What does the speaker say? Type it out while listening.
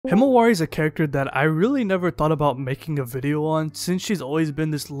Himawari is a character that I really never thought about making a video on, since she's always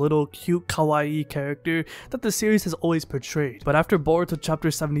been this little cute kawaii character that the series has always portrayed. But after Boruto Chapter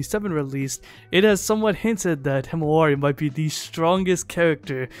 77 released, it has somewhat hinted that Himawari might be the strongest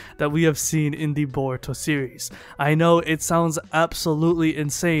character that we have seen in the Boruto series. I know it sounds absolutely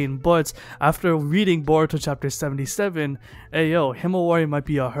insane, but after reading Boruto Chapter 77, Himawari might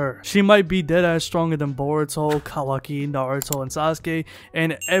be a her. She might be dead as stronger than Boruto, Kawaki, Naruto, and Sasuke,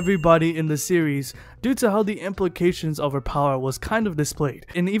 and everybody in the series, due to how the implications of her power was kind of displayed.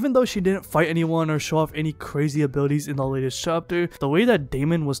 And even though she didn't fight anyone or show off any crazy abilities in the latest chapter, the way that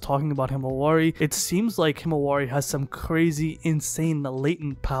Damon was talking about Himawari, it seems like Himawari has some crazy, insane,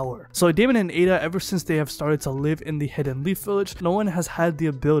 latent power. So Damon and Ada, ever since they have started to live in the Hidden Leaf Village, no one has had the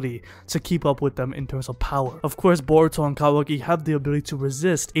ability to keep up with them in terms of power. Of course, Boruto and Kawaki have the ability to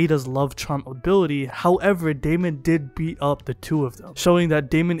resist Ada's love charm ability, however, Damon did beat up the two of them, showing that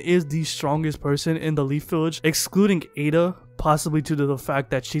Damon is the strongest person in the Leaf Village, excluding Ada, possibly due to the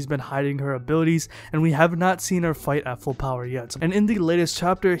fact that she's been hiding her abilities and we have not seen her fight at full power yet. And in the latest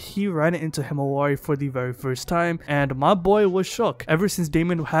chapter, he ran into Himawari for the very first time, and my boy was shook. Ever since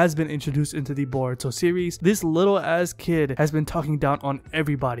Damon has been introduced into the Boruto series, this little ass kid has been talking down on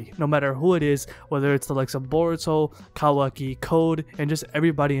everybody, no matter who it is, whether it's the likes of Boruto, Kawaki, Code, and just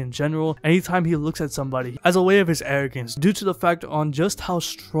everybody in general. Anytime he looks at somebody, as a way of his arrogance, due to the fact on just how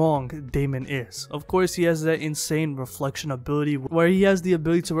strong Damon is. Of course, he has that insane reflection ability where he has the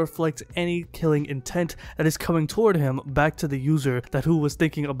ability to reflect any killing intent that is coming toward him back to the user who was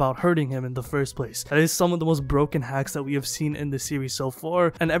thinking about hurting him in the first place. That is some of the most broken hacks that we have seen in the series so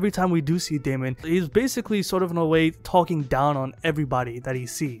far, and every time we do see Damon, he's basically sort of in a way talking down on everybody that he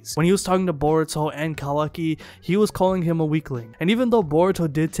sees. When he was talking to Boruto and Kawaki, he was calling him a weakling, and even though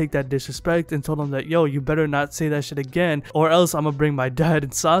Boruto did take that disrespect and told him that, yo, you better not say that shit again or else I'm gonna bring my dad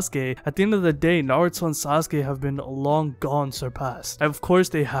and Sasuke, at the end of the day, Naruto and Sasuke have been long gone surpassed. Of course,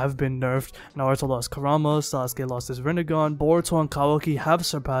 they have been nerfed. Naruto lost Kurama, Sasuke lost his Rinnegan, Boruto and Kawaki have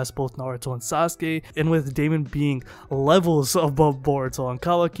surpassed both Naruto and Sasuke, and with Damon being levels above Boruto and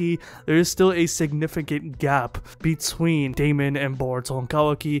Kawaki, there is still a significant gap between Damon and Boruto and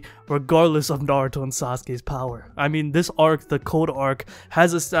Kawaki, regardless of Naruto and Sasuke's power. I mean, this arc, the Code arc,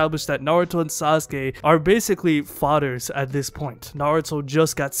 has established that Naruto and Sasuke are basically fodders at this point. Naruto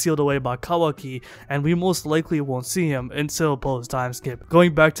just got sealed away by Kawaki, and we most likely won't see him until post time skip.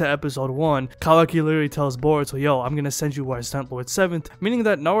 Going back to episode 1, Kawaki literally tells Boruto, yo, I'm gonna send you where I sent Lord 7th, meaning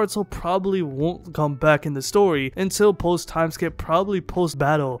that Naruto probably won't come back in the story until post time skip, probably post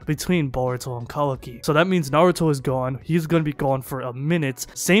battle between Boruto and Kawaki. So that means Naruto is gone. He's gonna be gone for a minute.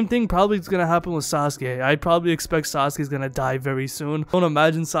 Same thing probably is gonna happen with Sasuke. I probably expect Sasuke's gonna die very soon. Don't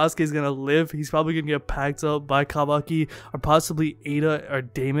imagine Sasuke's gonna live. He's probably gonna get packed up by Kawaki or possibly Ada or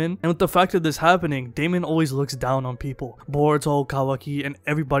Damon. And with the fact of this happening, Damon always looks down on people. Boruto, Kawaki, and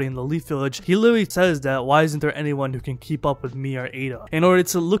everybody in the Leaf Village. He literally says that, why isn't there anyone who can keep up with me or Ada? In order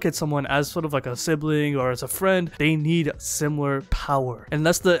to look at someone as sort of like a sibling or as a friend, they need similar power. And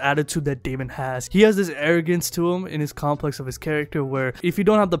that's the attitude that Damon has. He has this arrogance to him in his complex of his character where if you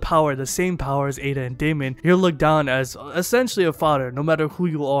don't have the power, the same power as Ada and Damon, you're looked down as essentially a fodder, no matter who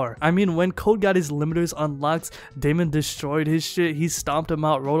you are. I mean, when Code got his limiters unlocked, Damon destroyed his shit. He stomped him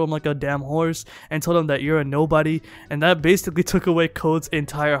out, rode him like a damn horse, and told him that you're a nobody. And that basically took away Code's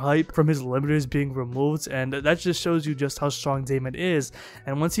entire hype from his limiters being removed, and that just shows you just how strong Damon is.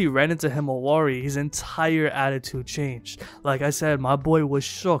 And once he ran into Himawari, his entire attitude changed. Like I said, my boy was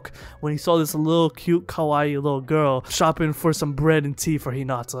shook when he saw this little cute kawaii little girl shopping for some bread and tea for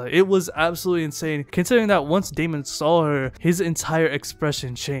Hinata. It was absolutely insane, considering that once Damon saw her, his entire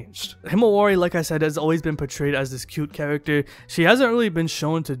expression changed. Himawari, like I said, has always been portrayed as this cute character. She hasn't really been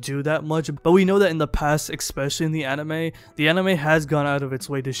shown to do that much, but we know that in the past, especially in the anime has gone out of its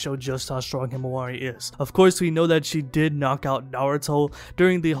way to show just how strong Himawari is. Of course, we know that she did knock out Naruto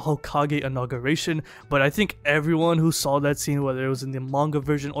during the Hokage inauguration, but I think everyone who saw that scene, whether it was in the manga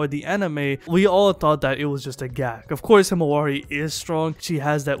version or the anime, we all thought that it was just a gag. Of course, Himawari is strong. She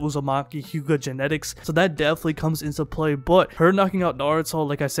has that Uzumaki Hyuga genetics, so that definitely comes into play, but her knocking out Naruto,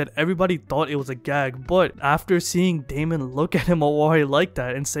 like I said, everybody thought it was a gag, but after seeing Damon look at Himawari like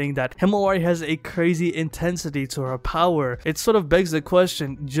that and saying that Himawari has a crazy intensity to her power, it sort of begs the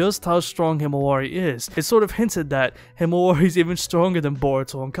question just how strong Himawari is. It sort of hinted that Himawari is even stronger than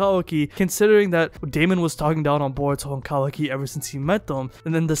Boruto and Kawaki, considering that Damon was talking down on Boruto and Kawaki ever since he met them,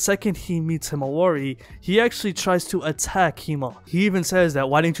 and then the second he meets Himawari, he actually tries to attack Hima. He even says that,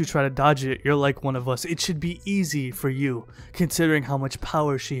 why didn't you try to dodge it? You're like one of us. It should be easy for you, considering how much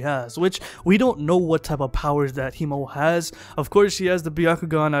power she has, which we don't know what type of powers that Himo has. Of course, she has the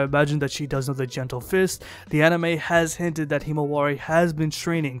Byakugan. I imagine that she does know the Gentle Fist. The anime has hinted that Himawari has been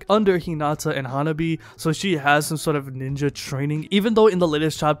training under Hinata and Hanabi, so she has some sort of ninja training, even though in the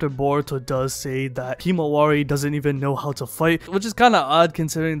latest chapter Boruto does say that Himawari doesn't even know how to fight, which is kind of odd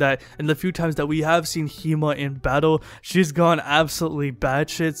considering that in the few times that we have seen Hima in battle, she's gone absolutely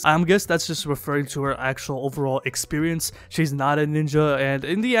batshit. I guess that's just referring to her actual overall experience. She's not a ninja, and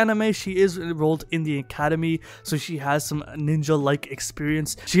in the anime she is enrolled in the academy, so she has some ninja-like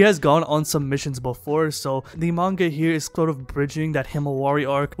experience. She has gone on some missions before, so the manga here is sort of bridging that Himawari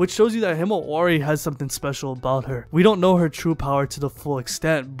arc, which shows you that Himawari has something special about her. We don't know her true power to the full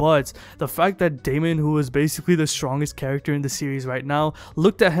extent, but the fact that Damon, who is basically the strongest character in the series right now,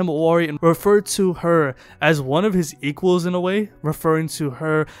 looked at Himawari and referred to her as one of his equals in a way, referring to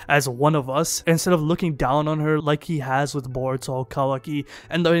her as one of us, instead of looking down on her like he has with Boruto, Kawaki,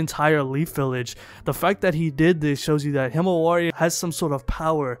 and the entire Leaf Village. The fact that he did this shows you that Himawari has some sort of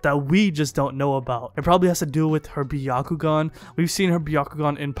power that we just don't know about. It probably has to do with her Byakugan. We've seen her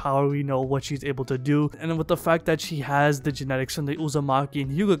Byakugan in power, we know what she's able to do, and with the fact that she has the genetics from the Uzumaki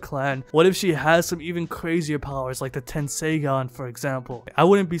and Hyuga clan, what if she has some even crazier powers like the Tenseigan, for example? I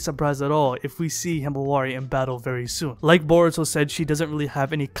wouldn't be surprised at all if we see Himawari in battle very soon. Like Boruto said, she doesn't really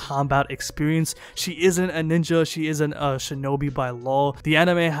have any combat experience. She isn't a ninja, she isn't a shinobi by law. The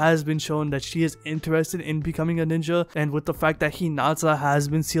anime has been shown that she is interested in becoming a ninja, and with the fact that Hinata has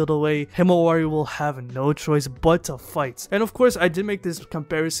been sealed away, Himawari will have no choice but to fight. And of course, I did make this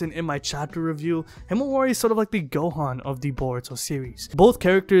comparison in my chapter review. Himawari is sort of like the Gohan of the Boruto series. Both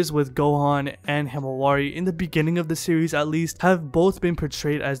characters with Gohan and Himawari in the beginning of the series at least have both been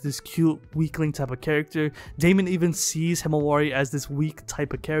portrayed as this cute weakling type of character. Damon even sees Himawari as this weak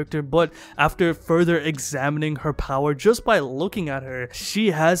type of character, but after further examining her power just by looking at her,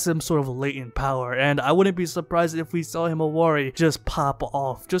 she has some sort of latent power, and I wouldn't be surprised if we saw Himawari just pop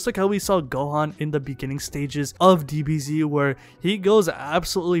off, just like how we saw Gohan in the beginning stages of DBZ, where he goes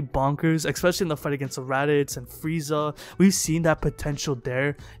absolutely bonkers, especially in the fight against the Raditz and Frieza. We've seen that potential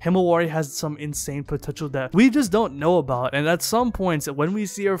there. Himawari has some insane potential that we just don't know about, and at some points when we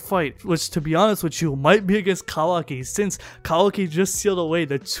see her fight, which to be honest with you might be against Kawaki, since Kawaki just sealed away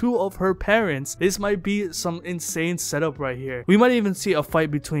the two of her parents, this might be some insane setup right here. We might even see a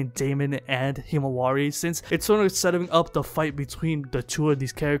fight between Damon and Himawari, since it's sort of setting up the fight between the two of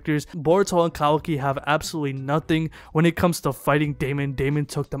these characters. Boruto and Kawaki have absolutely nothing when it comes to fighting Damon. Damon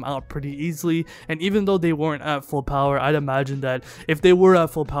took them out pretty easily, and even though they weren't at full power, I'd imagine that if they were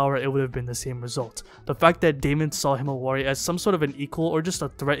at full power, it would have been the same result. The fact that Damon saw Himawari as some sort of an equal or just a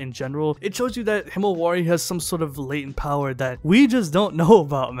threat in general, it shows you that Himawari has some sort of latent power that we just don't know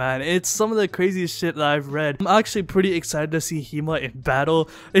about, man. It's some of the craziest shit that I've read. I'm actually pretty excited to see Hima in battle.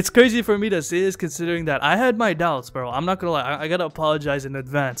 It's crazy for me to say this considering that I had my doubts, bro. I'm not gonna lie, I gotta apologize in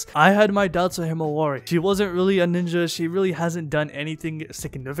advance. I had my doubts on Himawari. She wasn't really a ninja, she really hasn't done anything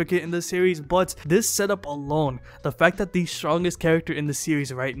significant in the series, but this setup alone, the fact that the strongest character in the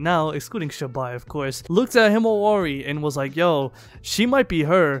series right now, excluding Shibai of course, looked at Himawari and was like, yo, she might be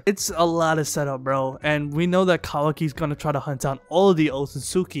her. It's a lot of setup, bro, and we know that Kawaki's gonna try to hunt down all of the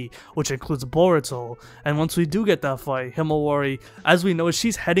Otsutsuki, which includes Boruto, and once we do get that fight, Himawari, as we know,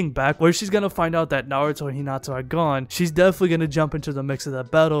 she's heading back where she's gonna find out that Naruto and Hinata are gone. She's definitely gonna jump into the mix of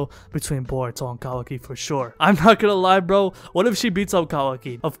that battle between Boruto and Kawaki for sure. I'm not gonna lie, bro, what if she beats up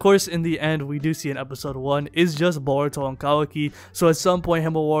Kawaki? Of course, in the end, we do see in episode 1 is just Boruto and Kawaki, so at some point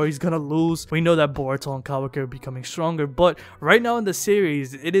Himawari's gonna lose. We know that Boruto and Kawaki are becoming stronger, but right now in the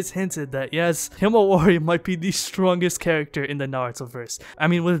series, it is hinted that yes, Himawari might be the strongest character in the Narutoverse. I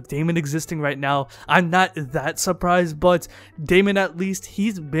mean, with Damon existing right now, I'm not that surprised, but Damon, at least,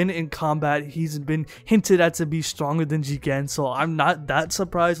 he's been in combat, he's been hinted at to be stronger than Jigen, so I'm not that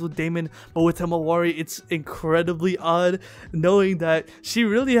surprised with Damon. But with Himawari, it's incredibly odd knowing that she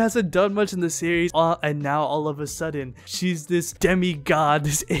really hasn't done much in the series, and now all of a sudden she's this demigod,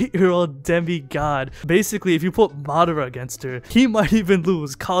 this 8-year-old demigod. Basically, if you put Madara against her, he might even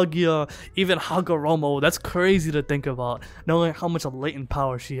lose. Kaguya, even Hagoromo, that's crazy to think about, knowing how much latent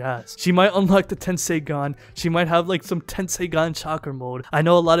power she has. She might unlock the Tenseigan, she might have like some Tenseigan chakra mode. I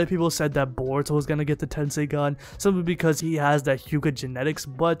know a lot of people said that Boruto was gonna get the Tenseigan simply because he has that Hyuga genetics,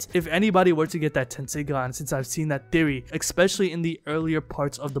 but if anybody were to get that Tenseigan, gone since I've seen that theory, especially in the earlier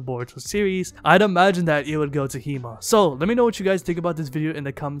parts of the Boruto series. I'd imagine that it would go to Hima. So let me know what you guys think about this video in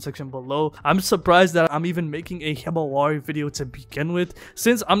the comment section below. I'm surprised that I'm even making a Himawari video to begin with,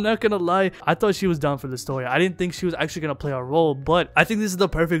 since I'm not gonna lie, I thought she was down for the story. I didn't think she was actually gonna play a role, but I think this is the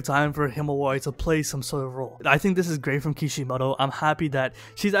perfect time for Himawari to play some sort of role. I think this is great from Kishimoto. I'm happy that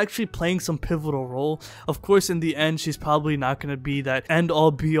she's actually playing some pivotal role. Of course, in the end, she's probably not gonna be that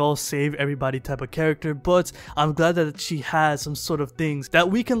end-all be-all save everybody type of character, but I'm glad that she has some sort of things that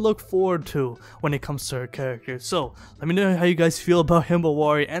we can look forward to when it comes to her character. So let me know how you guys feel about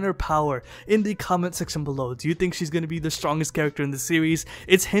Himawari and her power in the comment section below. Do you think she's gonna be the strongest character in the series?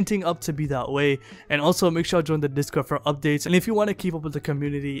 It's hinting up to be that way. And also make sure to join the Discord for updates, and if you want to keep up with the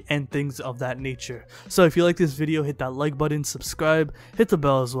community and things of that nature. So if you like this video, hit that like button, subscribe, hit the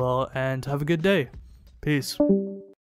bell as well, and have a good day. Peace.